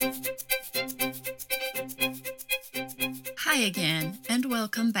Hi again, and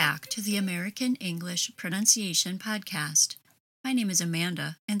welcome back to the American English Pronunciation Podcast. My name is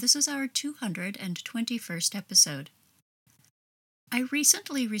Amanda, and this is our 221st episode. I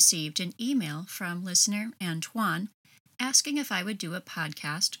recently received an email from listener Antoine asking if I would do a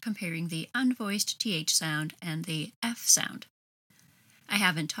podcast comparing the unvoiced TH sound and the F sound. I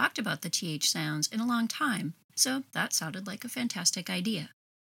haven't talked about the TH sounds in a long time, so that sounded like a fantastic idea.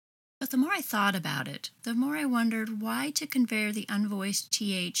 But the more I thought about it, the more I wondered why to compare the unvoiced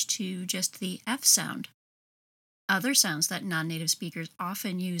TH to just the F sound. Other sounds that non-native speakers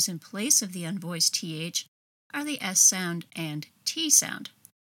often use in place of the unvoiced TH are the S sound and T sound.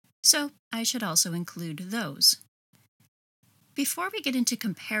 So I should also include those. Before we get into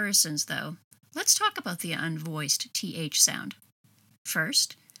comparisons, though, let's talk about the unvoiced TH sound.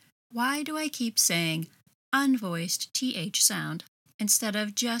 First, why do I keep saying unvoiced TH sound instead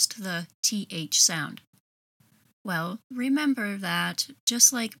of just the TH sound? Well, remember that,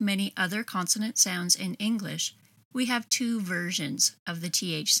 just like many other consonant sounds in English, we have two versions of the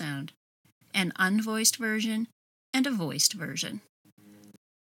TH sound, an unvoiced version and a voiced version.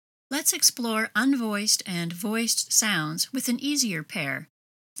 Let's explore unvoiced and voiced sounds with an easier pair,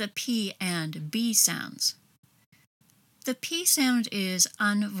 the P and B sounds. The P sound is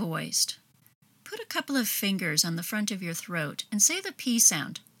unvoiced. Put a couple of fingers on the front of your throat and say the P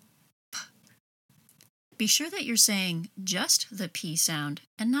sound. P. Be sure that you're saying just the P sound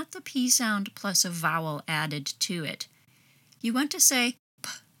and not the P sound plus a vowel added to it. You want to say P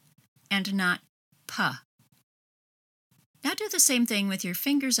and not P. Now do the same thing with your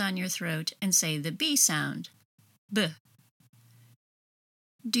fingers on your throat and say the B sound. B.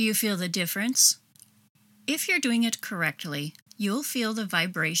 Do you feel the difference? If you're doing it correctly, you'll feel the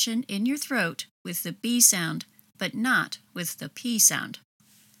vibration in your throat with the B sound, but not with the P sound.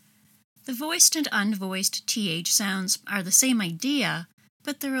 The voiced and unvoiced TH sounds are the same idea,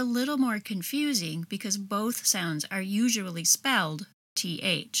 but they're a little more confusing because both sounds are usually spelled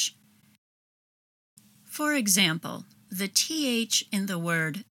TH. For example, the TH in the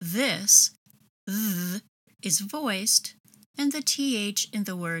word this, th, is voiced, and the TH in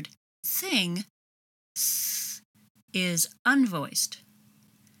the word thing, th, is unvoiced.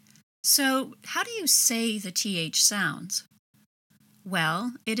 So, how do you say the TH sounds?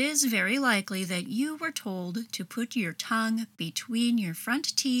 Well, it is very likely that you were told to put your tongue between your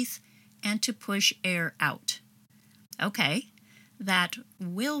front teeth and to push air out. Okay, that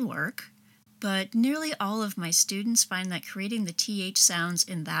will work, but nearly all of my students find that creating the TH sounds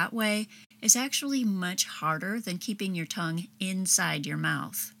in that way is actually much harder than keeping your tongue inside your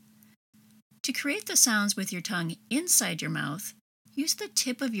mouth. To create the sounds with your tongue inside your mouth, use the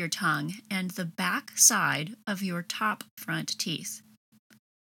tip of your tongue and the back side of your top front teeth.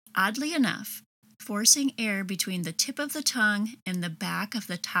 Oddly enough, forcing air between the tip of the tongue and the back of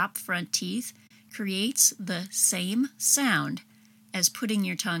the top front teeth creates the same sound as putting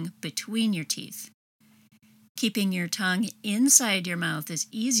your tongue between your teeth. Keeping your tongue inside your mouth is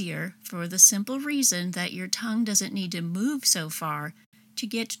easier for the simple reason that your tongue doesn't need to move so far to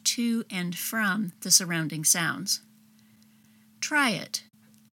get to and from the surrounding sounds. Try it.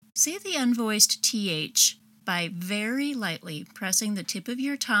 Say the unvoiced TH by very lightly pressing the tip of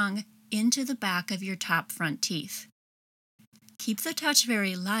your tongue into the back of your top front teeth. Keep the touch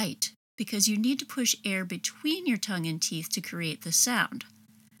very light because you need to push air between your tongue and teeth to create the sound.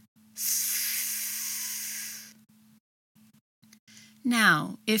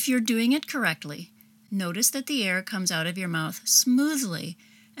 Now, if you're doing it correctly, notice that the air comes out of your mouth smoothly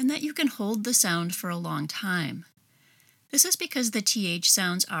and that you can hold the sound for a long time. This is because the TH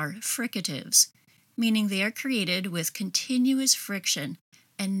sounds are fricatives, meaning they are created with continuous friction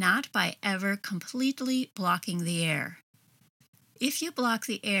and not by ever completely blocking the air. If you block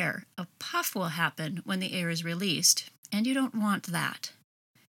the air, a puff will happen when the air is released, and you don't want that.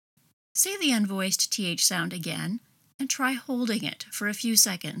 Say the unvoiced TH sound again and try holding it for a few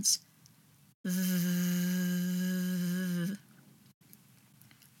seconds.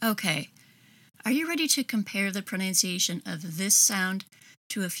 Okay, are you ready to compare the pronunciation of this sound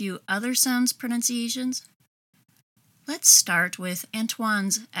to a few other sounds' pronunciations? Let's start with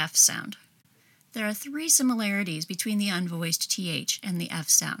Antoine's F sound. There are 3 similarities between the unvoiced TH and the F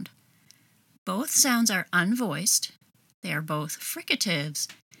sound. Both sounds are unvoiced, they are both fricatives,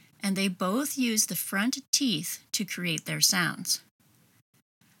 and they both use the front teeth to create their sounds.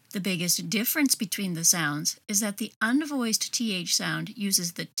 The biggest difference between the sounds is that the unvoiced TH sound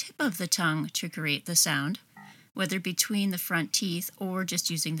uses the tip of the tongue to create the sound, whether between the front teeth or just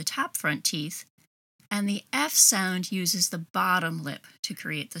using the top front teeth, and the F sound uses the bottom lip to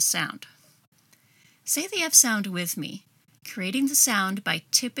create the sound. Say the F sound with me. creating the sound by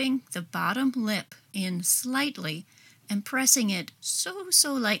tipping the bottom lip in slightly and pressing it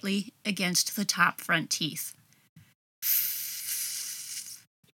so lightly against the top front teeth.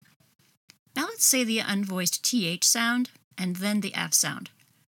 Now let's say the unvoiced TH sound and then the F sound.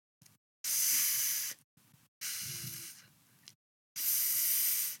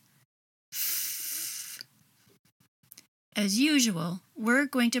 As usual, we're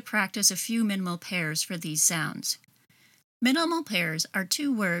going to practice a few minimal pairs for these sounds. Minimal pairs are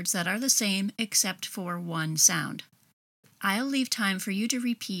two words that are the same except for one sound. I'll leave time for you to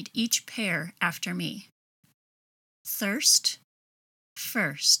repeat each pair after me. Thirst,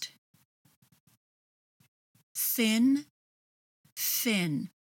 first. Thin, fin.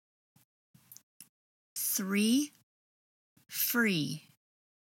 3, free.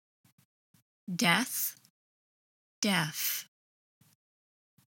 Death, deaf.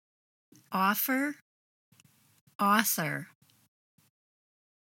 Offer, author.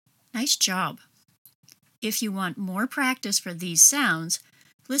 Nice job. If you want more practice for these sounds,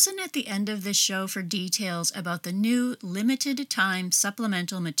 listen at the end of this show for details about the new limited-time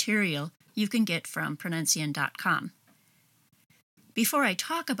supplemental material you can get from Pronuncian.com. Before I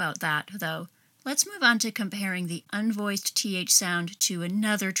talk about that, though, let's move on to comparing the unvoiced TH sound to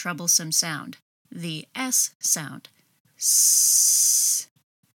another troublesome sound, the S sound. S.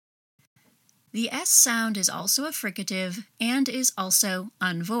 The S sound is also a fricative and is also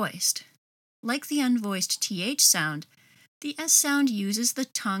unvoiced. Like the unvoiced TH sound, the S sound uses the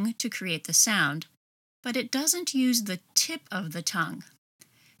tongue to create the sound, but it doesn't use the tip of the tongue.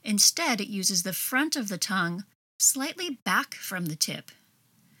 Instead, it uses the front of the tongue slightly back from the tip.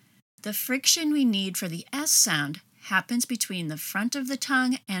 The friction we need for the S sound happens between the front of the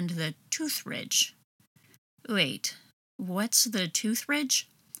tongue and the tooth ridge. Wait, what's the tooth ridge?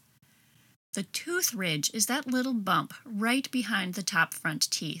 The tooth ridge is that little bump right behind the top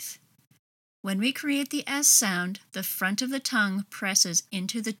front teeth. When we create the S sound, the front of the tongue presses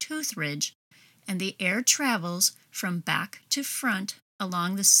into the tooth ridge, and the air travels from back to front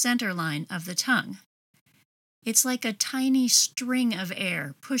along the center line of the tongue. It's like a tiny string of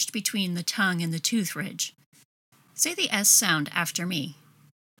air pushed between the tongue and the tooth ridge. Say the S sound after me.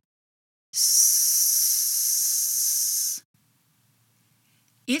 S.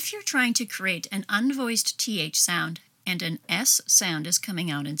 If you're trying to create an unvoiced TH sound and an S sound is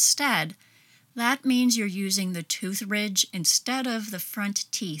coming out instead, that means you're using the tooth ridge instead of the front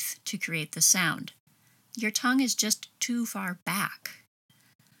teeth to create the sound. Your tongue is just too far back.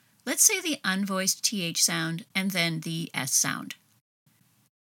 Let's say the unvoiced TH sound and then the S sound.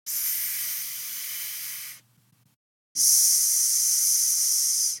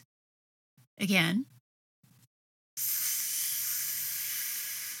 S. Again.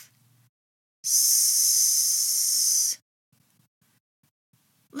 S.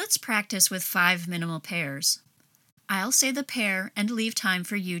 Let's practice with 5 minimal pairs. I'll say the pair and leave time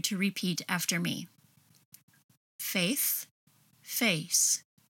for you to repeat after me. Faith, face.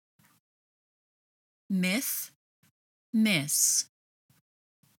 Myth, miss.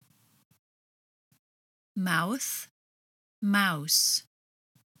 Mouth, mouse.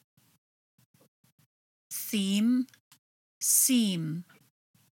 Theme, seam.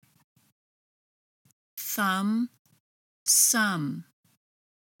 Thumb, sum.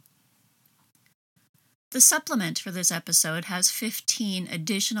 The supplement for this episode has 15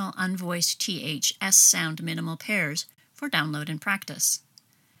 additional unvoiced TH S sound minimal pairs for download and practice.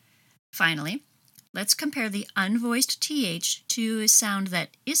 Finally, let's compare the unvoiced TH to a sound that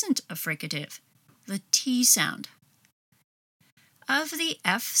isn't a fricative, the T sound. Of the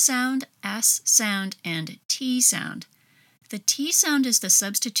F sound, S sound, and T sound, the T sound is the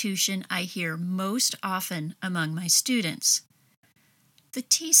substitution I hear most often among my students. The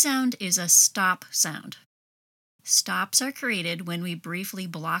T sound is a stop sound. Stops are created when we briefly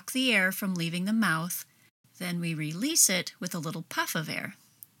block the air from leaving the mouth, then we release it with a little puff of air.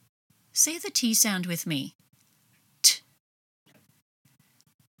 Say the T sound with me. T.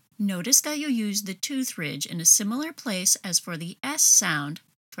 Notice that you use the tooth ridge in a similar place as for the S sound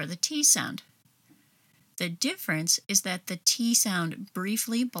for the T sound. The difference is that the T sound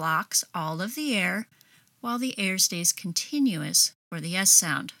briefly blocks all of the air, while the air stays continuous for the S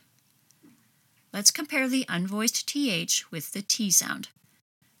sound. Let's compare the unvoiced TH with the T sound.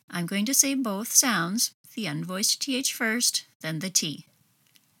 I'm going to say both sounds, the unvoiced TH first, then the T.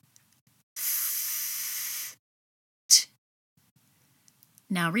 T.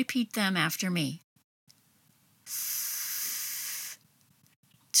 Now repeat them after me.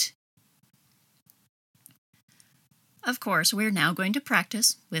 T. Of course, we're now going to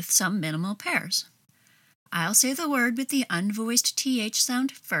practice with some minimal pairs. I'll say the word with the unvoiced TH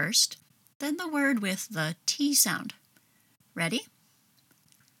sound first, then the word with the T sound. Ready?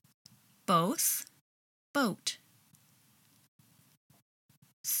 Both, boat.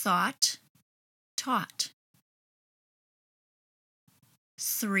 Thought, taught.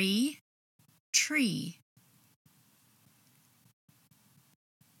 3, tree.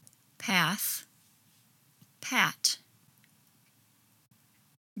 Path, pat.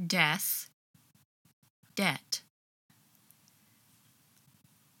 Death, debt.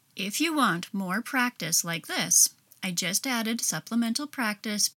 If you want more practice like this, I just added supplemental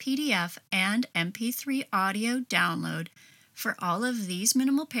practice PDF and MP3 audio download for all of these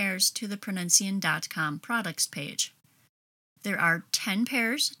minimal pairs to the Pronuncian.com products page. There are 10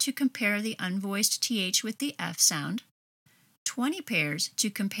 pairs to compare the unvoiced TH with the F sound, 20 pairs to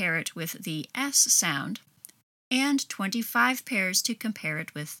compare it with the S sound, and 25 pairs to compare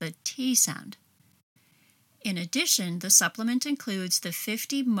it with the T sound. In addition, the supplement includes the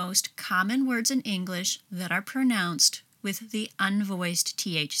 50 most common words in English that are pronounced with the unvoiced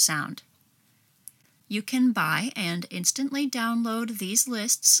TH sound. You can buy and instantly download these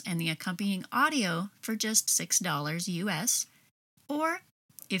lists and the accompanying audio for just $6 US, or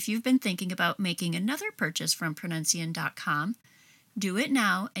if you've been thinking about making another purchase from Pronuncian.com, do it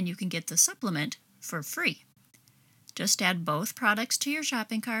now and you can get the supplement for free. Just add both products to your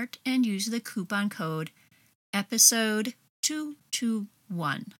shopping cart and use the coupon code episode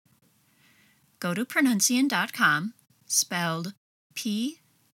 221. Go to Pronuncian.com, spelled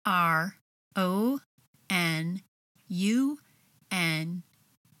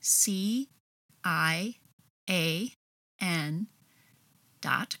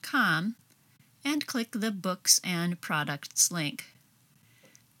and click the Books and Products link.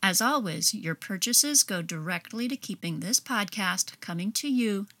 As always, your purchases go directly to keeping this podcast coming to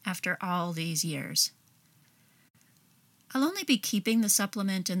you after all these years. I'll only be keeping the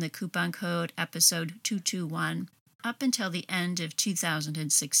supplement and the coupon code episode 221 up until the end of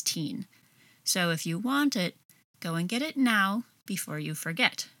 2016. So if you want it, go and get it now before you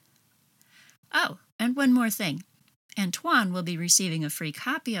forget. Oh, and one more thing. Antoine will be receiving a free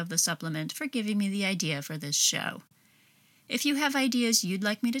copy of the supplement for giving me the idea for this show. If you have ideas you'd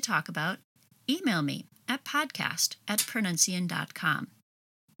like me to talk about, email me at podcast@pronuncian.com.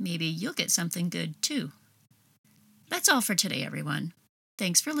 Maybe you'll get something good too. That's all for today, everyone.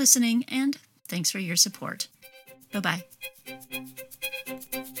 Thanks for listening, and thanks for your support. Bye-bye.